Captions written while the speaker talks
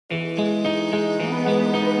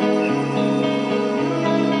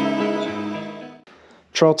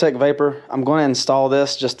Trailtech Vapor. I'm going to install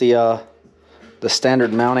this, just the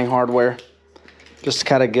standard mounting hardware, just to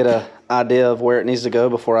kind of get an idea of where it needs to go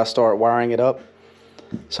before I start wiring it up.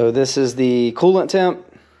 So this is the coolant temp.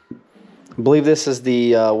 I believe this is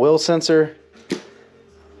the wheel sensor.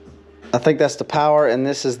 I think that's the power, and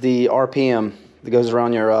this is the RPM that goes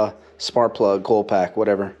around your spark plug, coil pack,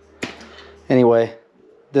 whatever. Anyway,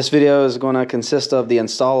 this video is going to consist of the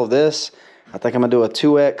install of this. I think I'm going to do a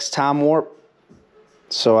 2x time warp,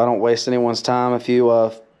 so I don't waste anyone's time. If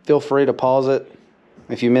you feel free to pause it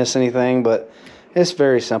if you miss anything, but it's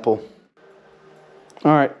very simple.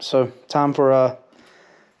 All right, so time for a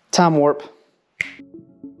time warp.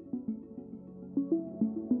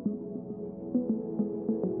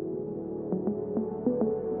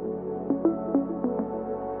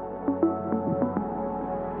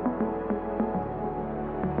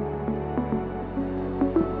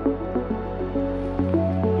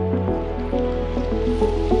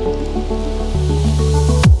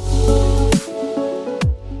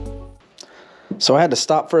 So I had to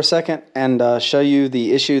stop for a second and show you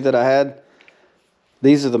the issue that I had.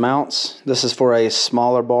 These are the mounts. This is for a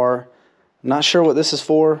smaller bar. I'm not sure what this is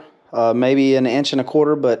for. Maybe 1.25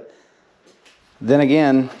 inches, but then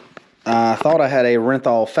again, I thought I had a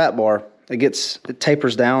Renthal fat bar. It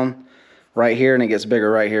tapers down right here and it gets bigger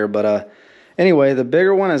right here. But anyway, the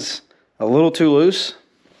bigger one is a little too loose.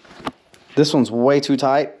 This one's way too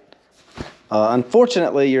tight.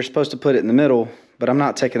 Unfortunately, you're supposed to put it in the middle, but I'm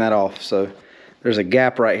not taking that off. So there's a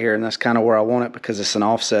gap right here, and that's kind of where I want it because it's an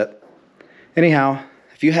offset. Anyhow,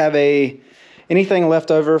 if you have anything left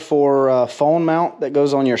over for a phone mount that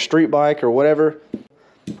goes on your street bike or whatever,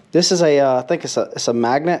 this is I think it's a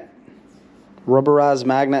magnet, rubberized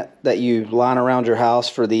magnet that you line around your house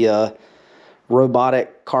for the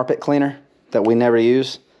robotic carpet cleaner that we never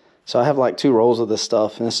use. So I have like 2 rolls of this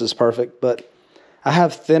stuff, and this is perfect. But I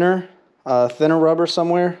have thinner rubber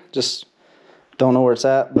somewhere, just don't know where it's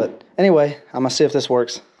at. But anyway, I'm gonna see if this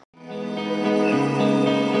works.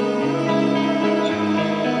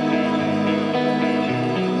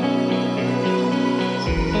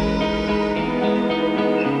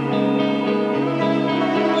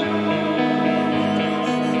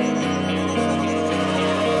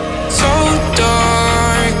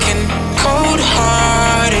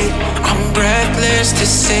 To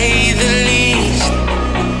say the least,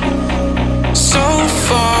 so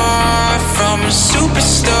far from a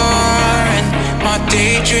superstar, and my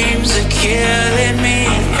daydreams are killing me.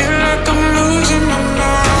 Feel like I'm losing my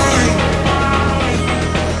mind.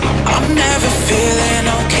 I'm never feeling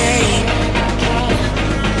okay.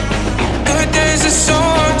 Good days are so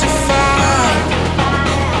hard to find.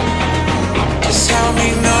 Just help me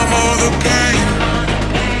numb all the pain.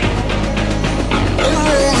 I'm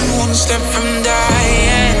only one step from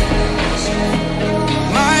dying.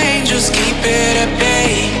 Just keep it at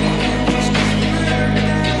bay.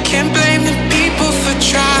 Can't blame the people for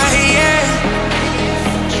trying.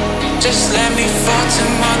 Just let me fall to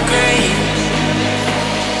my grave.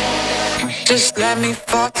 Just let me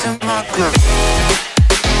fall to my grave.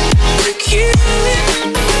 Look you.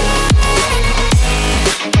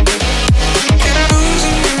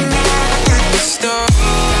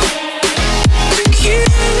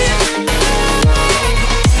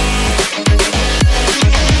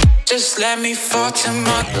 Just let me fall to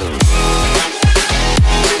my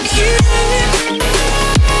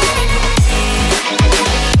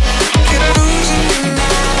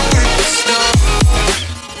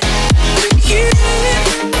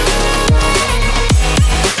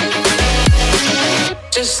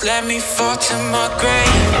Just let me fall to my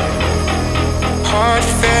grave. Heart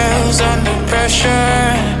fails under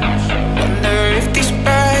pressure. Wonder if these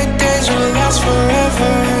bad days will last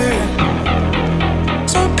forever.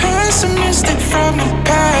 Pessimistic from the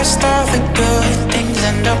past, all the good things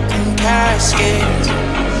end up in caskets.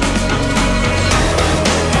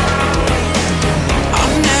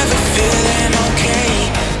 I'm never feeling okay.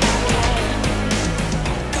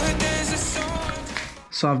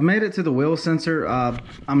 So I've made it to the wheel sensor.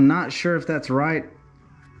 I'm not sure if that's right.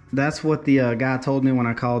 That's what the guy told me when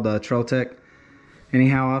I called Trailtech.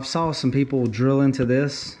 Anyhow, I've saw some people drill into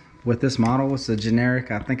this with this model. It's a generic,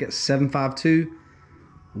 I think it's 752-119.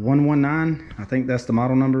 I think that's the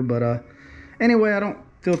model number. But anyway, I don't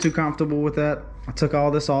feel too comfortable with that. I took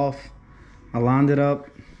all this off. I lined it up.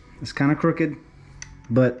 It's kind of crooked,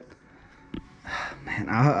 but man,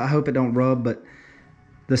 I hope it don't rub. But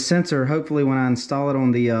the sensor, hopefully when I install it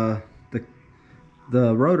on the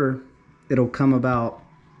rotor, it'll come about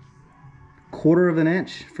 1/4 of an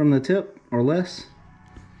inch from the tip or less.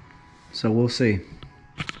 So we'll see.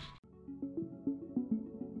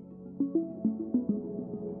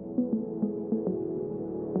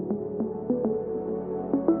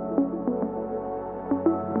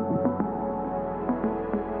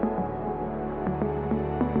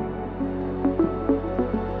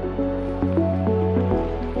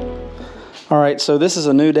 All right, so this is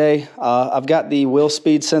a new day. I've got the wheel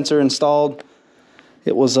speed sensor installed.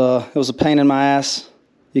 It was a pain in my ass.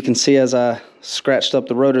 You can see as I scratched up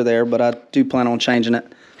the rotor there, but I do plan on changing it.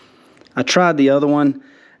 I tried the other one.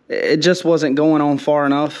 It just wasn't going on far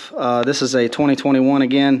enough. This is a 2021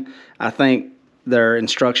 again. I think their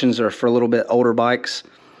instructions are for a little bit older bikes.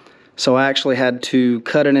 So I actually had to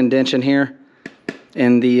cut an indentation here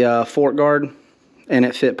in the fork guard, and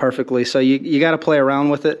it fit perfectly. So you got to play around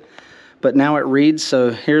with it. But now it reads,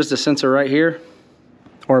 so here's the sensor right here,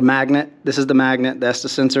 or magnet. This is the magnet, that's the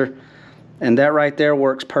sensor. And that right there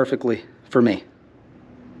works perfectly for me.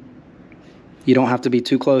 You don't have to be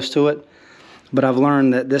too close to it. But I've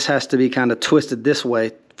learned that this has to be kind of twisted this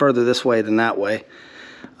way, further this way than that way.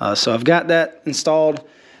 So I've got that installed.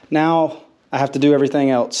 Now I have to do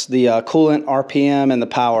everything else, the coolant, RPM, and the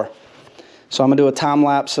power. So I'm gonna do a time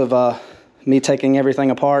lapse of me taking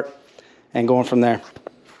everything apart and going from there.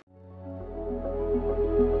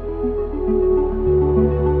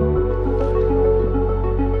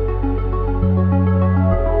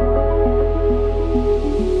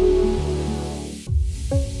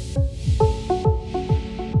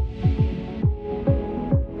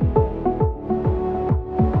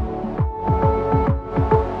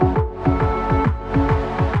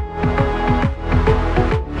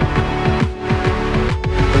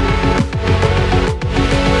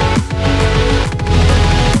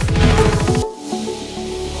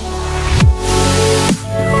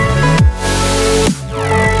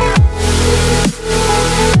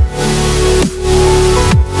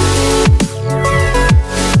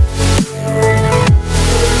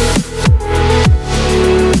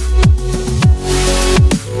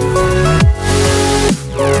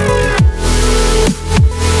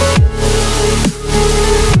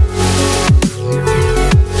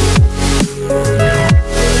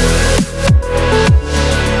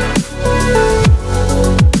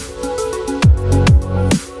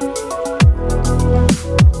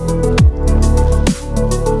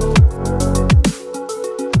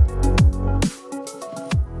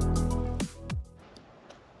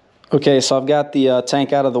 Okay, so I've got the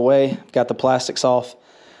tank out of the way, got the plastics off.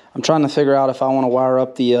 I'm trying to figure out if I want to wire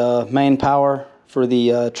up the main power for the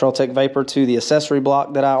Trailtech Vapor to the accessory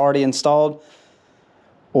block that I already installed,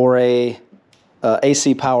 or a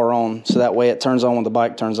AC power on, so that way it turns on when the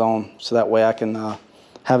bike turns on, so that way I can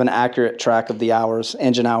have an accurate track of the hours,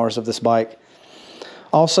 engine hours of this bike.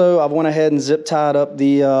 Also, I went ahead and zip tied up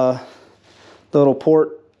the little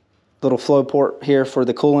flow port here for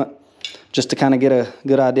the coolant, just to kind of get a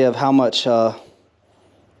good idea of how much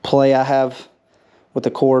play I have with the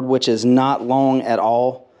cord, which is not long at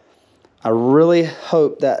all. I really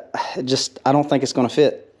hope that I don't think it's going to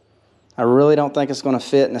fit. I really don't think it's going to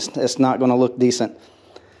fit, and it's not going to look decent.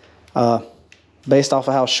 Based off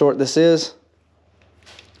of how short this is,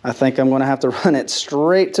 I think I'm going to have to run it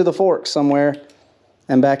straight to the fork somewhere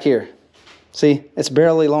and back here. See, it's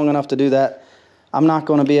barely long enough to do that. I'm not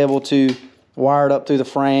going to be able to wire it up through the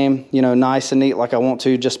frame, you know, nice and neat like I want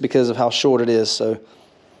to, just because of how short it is. So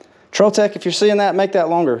Trailtech, if you're seeing that, make that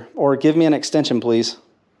longer, or give me an extension, please.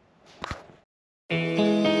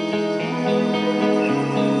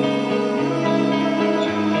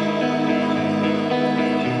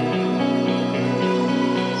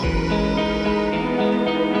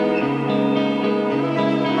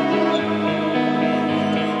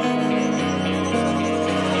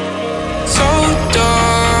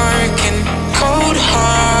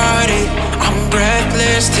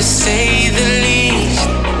 To say the least,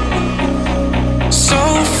 so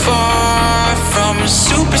far from a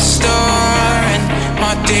superstar, and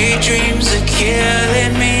my daydreams are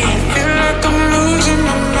killing me. Feel like I'm losing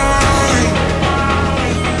my mind.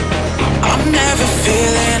 I'm never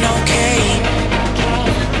feeling okay.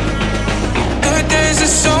 Good days are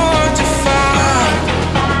so hard to find.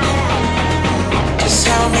 Just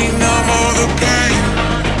help me numb all the pain.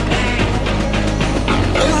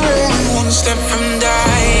 I'm only one step from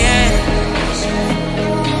dying.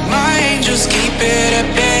 My angels keep it at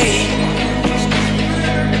bay.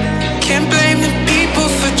 Can't blame the people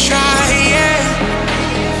for trying.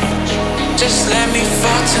 Just let me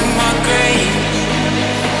fall to my grave.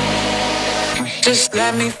 Just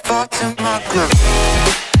let me fall to my grave.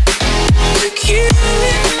 To kill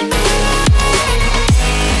it.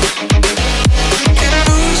 And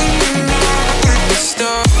losing my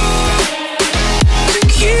stuff.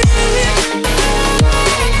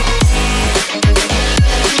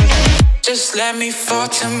 Just let me fall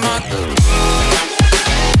to my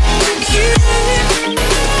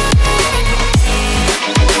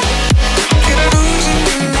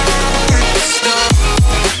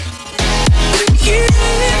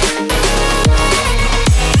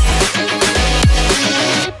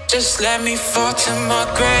Just let me fall to my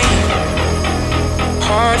grave.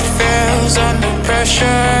 Heart fails under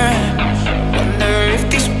pressure. Wonder if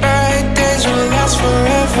these bad days will last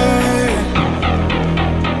forever.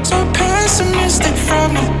 So pessimistic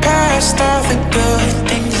from the past. All the good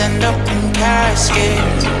things end up in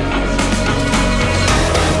caskets.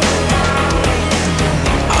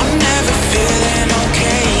 I'm never feeling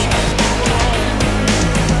okay.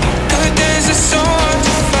 Good days are so hard to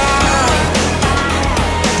find.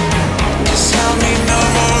 Just help me know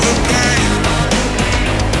all the pain.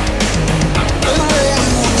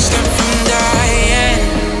 I'm one step from dying.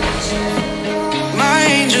 My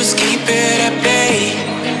angels keep it at bay.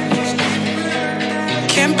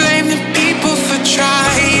 Can't blame the people for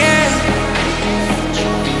trying.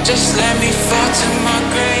 Just let me fall to my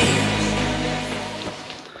grave.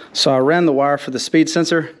 So I ran the wire for the speed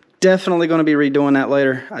sensor. Definitely going to be redoing that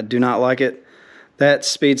later. I do not like it. That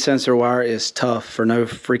speed sensor wire is tough for no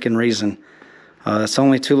freaking reason. It's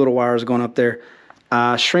only 2 little wires going up there.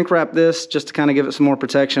 I shrink wrap this just to kind of give it some more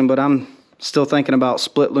protection, but I'm still thinking about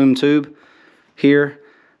split loom tube here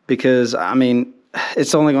because, I mean,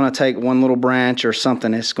 it's only going to take one little branch or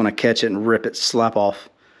something. It's going to catch it and rip it slap off.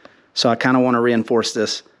 So I kind of want to reinforce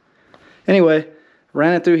this. Anyway,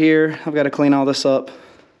 ran it through here. I've got to clean all this up.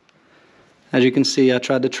 As you can see, I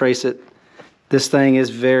tried to trace it. This thing is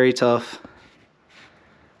very tough.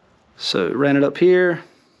 So ran it up here.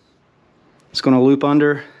 It's going to loop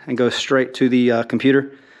under and go straight to the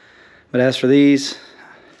computer. But as for these,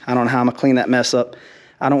 I don't know how I'm going to clean that mess up.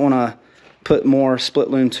 I don't want to put more split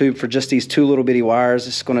loom tube for just these 2 little bitty wires.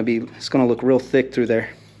 It's going to look real thick through there.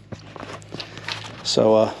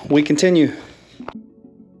 So we continue.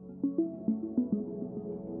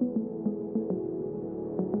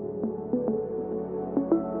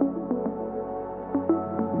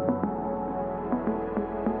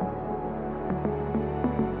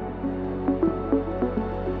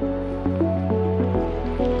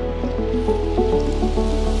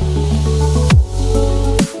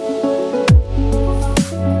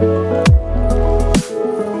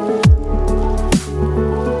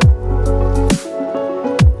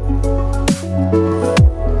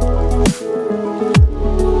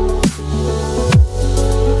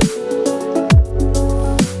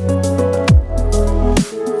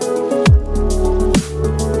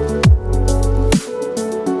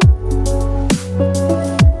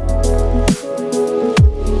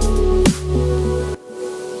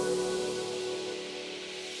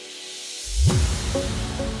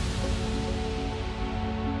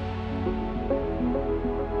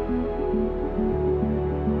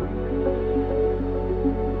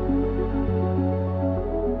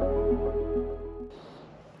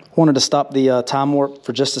 Wanted to stop the time warp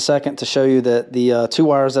for just a second to show you that the 2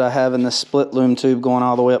 wires that I have in this split loom tube going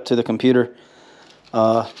all the way up to the computer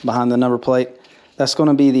behind the number plate, that's going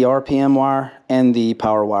to be the RPM wire and the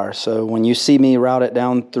power wire. So when you see me route it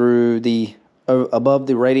down through the above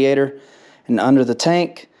the radiator and under the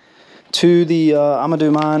tank to the I'm gonna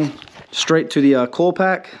do mine straight to the coil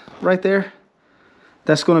pack right there.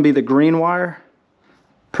 That's going to be the green wire.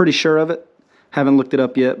 Pretty sure of it. Haven't looked it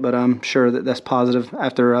up yet, but I'm sure that that's positive.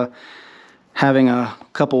 After having a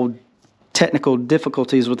couple technical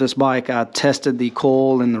difficulties with this bike, I tested the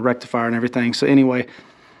coil and the rectifier and everything. So anyway,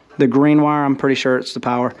 the green wire, I'm pretty sure it's the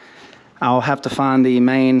power. I'll have to find the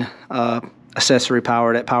main accessory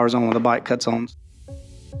power that powers on when the bike cuts on.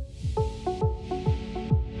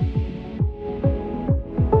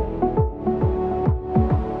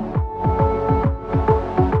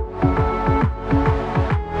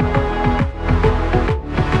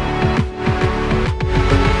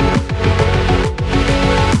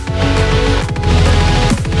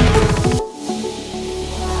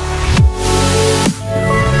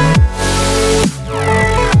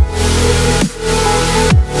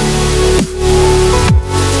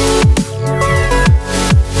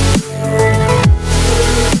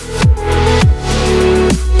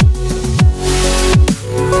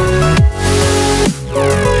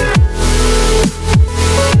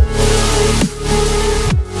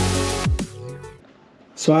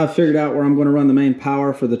 So I've figured out where I'm going to run the main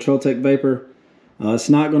power for the Trailtech Vapor. It's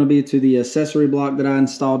not going to be to the accessory block that I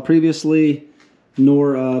installed previously,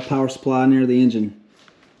 nor power supply near the engine.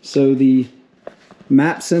 So the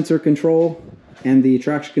map sensor control and the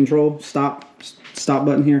traction control stop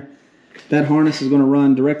button here, that harness is going to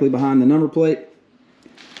run directly behind the number plate.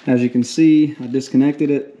 As you can see, I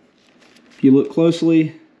disconnected it. If you look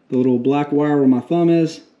closely, the little black wire where my thumb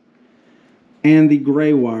is, and the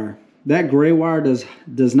gray wire. That gray wire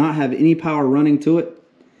does not have any power running to it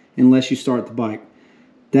unless you start the bike.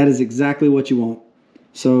 That is exactly what you want.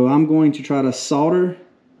 So I'm going to try to solder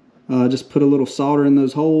just put a little solder in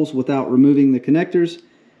those holes without removing the connectors.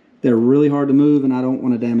 They're really hard to move and I don't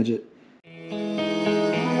want to damage it.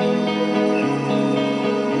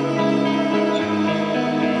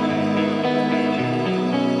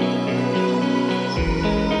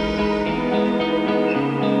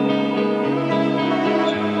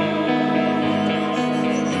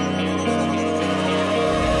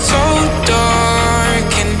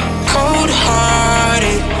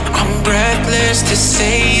 To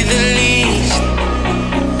say the least,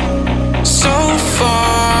 so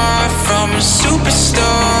far from a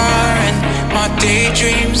superstar, and my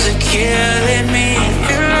daydreams are killing me.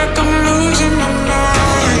 Feel like I'm losing my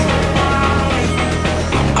mind.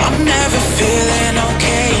 I'm never feeling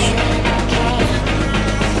okay.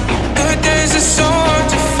 Good days are so hard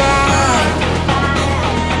to find.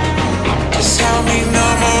 Just help me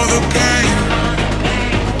numb all the pain.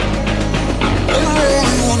 I'm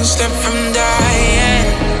only one step from dying.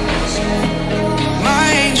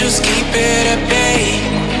 My angels keep it at bay.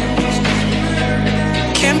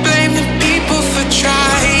 Can't blame the people for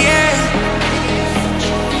trying.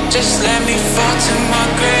 Just let me fall to my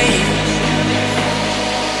grave.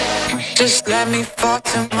 Just let me fall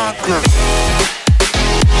to my grave.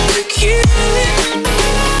 To kill it.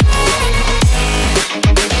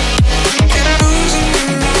 And I'm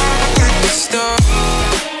losing my stuff.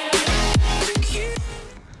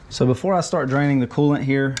 So before I start draining the coolant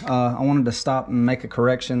here, I wanted to stop and make a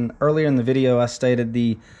correction. Earlier in the video I stated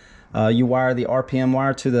you wire the RPM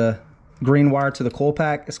wire to the green wire to the coil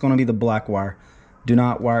pack. It's going to be the black wire. Do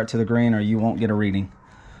not wire it to the green or you won't get a reading.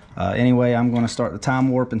 Anyway, I'm going to start the time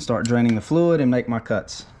warp and start draining the fluid and make my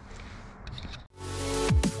cuts.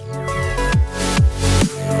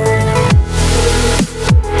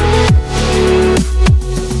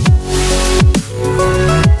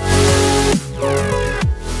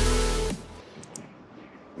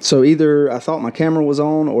 So either I thought my camera was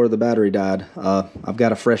on or the battery died. I've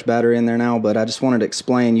got a fresh battery in there now, but I just wanted to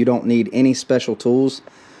explain you don't need any special tools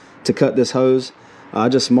to cut this hose. I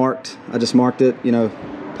just marked it, you know,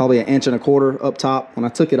 probably 1.25 inches up top. When I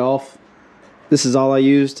took it off, this is all I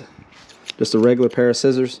used, just a regular pair of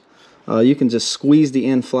scissors. You can just squeeze the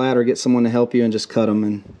end flat or get someone to help you and just cut them,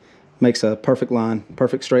 and makes a perfect line,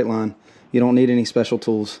 perfect straight line. You don't need any special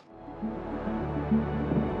tools.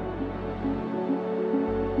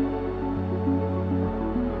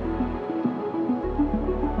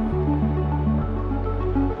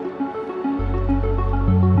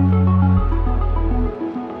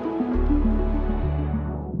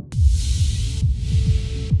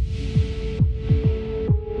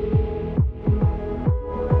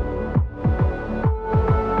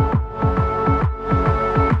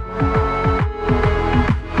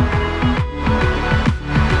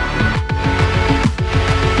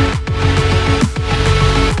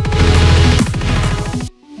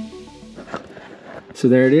 So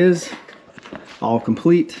there it is, all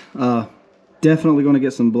complete. Definitely going to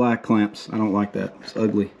get some black clamps. I don't like that, it's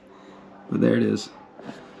ugly, but there it is.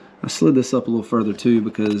 I slid this up a little further too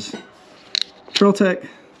because Trailtech,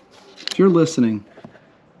 if you're listening,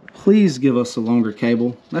 please give us a longer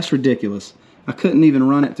cable. That's ridiculous. I couldn't even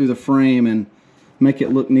run it through the frame and make it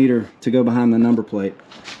look neater to go behind the number plate.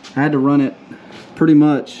 I had to run it pretty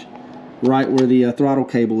much right where the throttle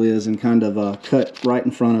cable is and kind of cut right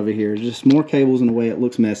in front of it here. Just more cables in the way, it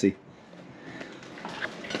looks messy.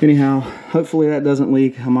 Anyhow, hopefully that doesn't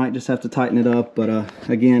leak. I might just have to tighten it up, but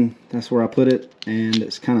again, that's where I put it and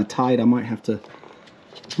it's kind of tight. I might have to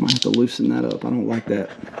loosen that up. I don't like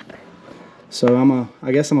that. So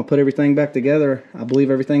I guess I'm gonna put everything back together. I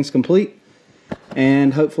believe everything's complete,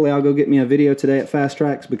 and hopefully I'll go get me a video today at Fast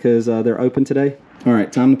Tracks because they're open today. All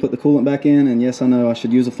right, time to put the coolant back in, and yes, I know I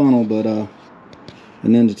should use a funnel, but the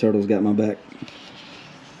Ninja Turtle's got my back.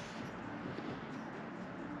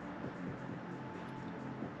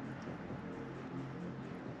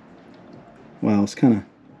 Wow, it's kind of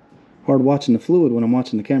hard watching the fluid when I'm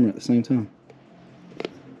watching the camera at the same time.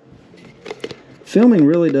 Filming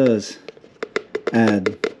really does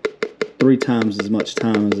add 3 times as much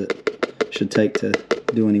time as it should take to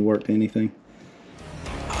do any work to anything.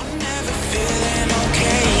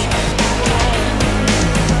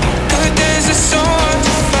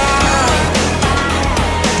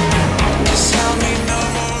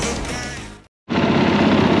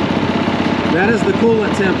 That is the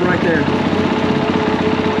coolant temp right there.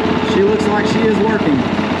 She looks like she is working.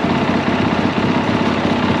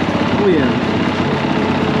 Oh yeah.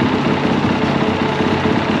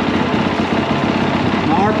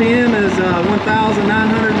 My RPM is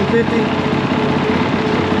 1,950.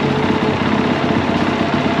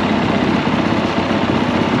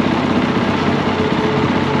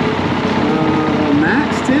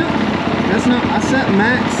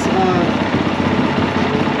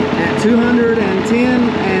 210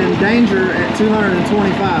 and danger at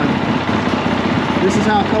 225. This is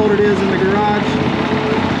how cold it is in the garage.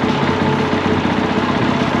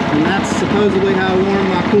 And that's supposedly how warm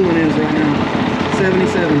my coolant is right now.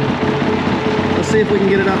 77. Let's see if we can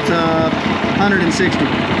get it up to 160.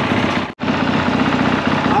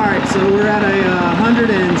 Alright, so we're at a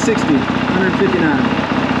 160, 159.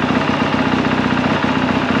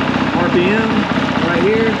 RPM right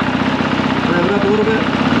here. Rev it up a little bit.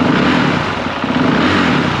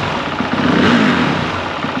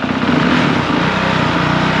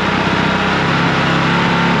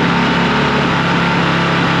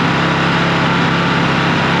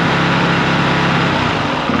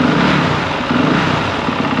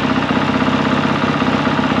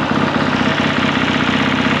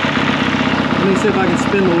 Let me see if I can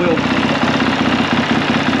spin the wheel.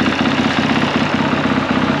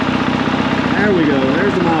 There we go,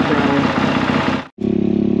 there's the mile per hour.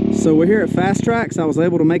 So we're here at Fast Tracks. I was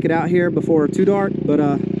able to make it out here before too dark, but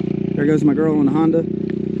there goes my girl in the Honda.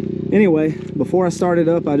 Anyway, before I started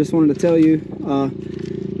up, I just wanted to tell you,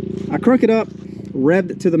 I cranked it up,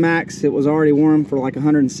 revved it to the max. It was already warm for like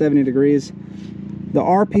 170 degrees. The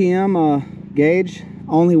RPM gauge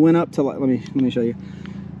only went up to like, let me show you.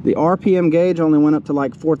 The RPM gauge only went up to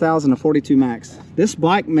like 4,042 max. This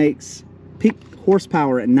bike makes peak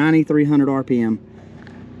horsepower at 9,300 RPM.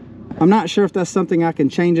 I'm not sure if that's something I can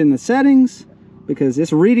change in the settings because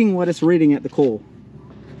it's reading what it's reading at the coil.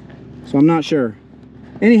 So I'm not sure.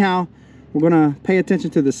 Anyhow, we're gonna pay attention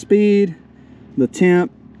to the speed, the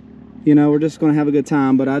temp. You know, we're just gonna have a good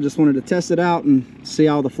time, but I just wanted to test it out and see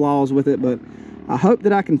all the flaws with it. But I hope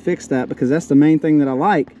that I can fix that because that's the main thing that I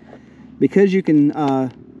like, because you can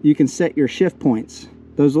set your shift points.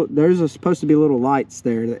 Those are supposed to be little lights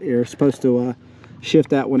there that you're supposed to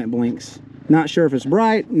shift at when it blinks. Not sure if it's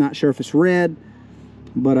bright, not sure if it's red,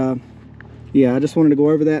 but yeah, I just wanted to go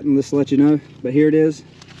over that and just let you know. But here it is.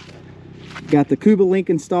 Got the Kuba link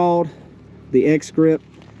installed, the X grip,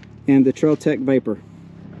 and the Trailtech Vapor.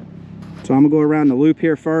 So I'm gonna go around the loop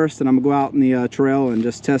here first, and I'm gonna go out in the trail and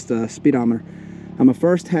just test the speedometer. I'm gonna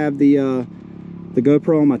first have the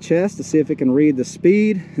GoPro on my chest to see if it can read the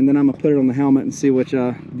speed, and then I'm gonna put it on the helmet and see which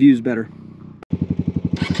views better.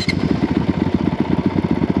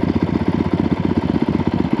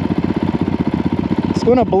 It's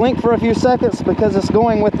gonna blink for a few seconds because it's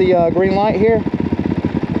going with the green light here.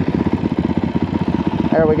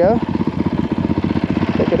 There we go.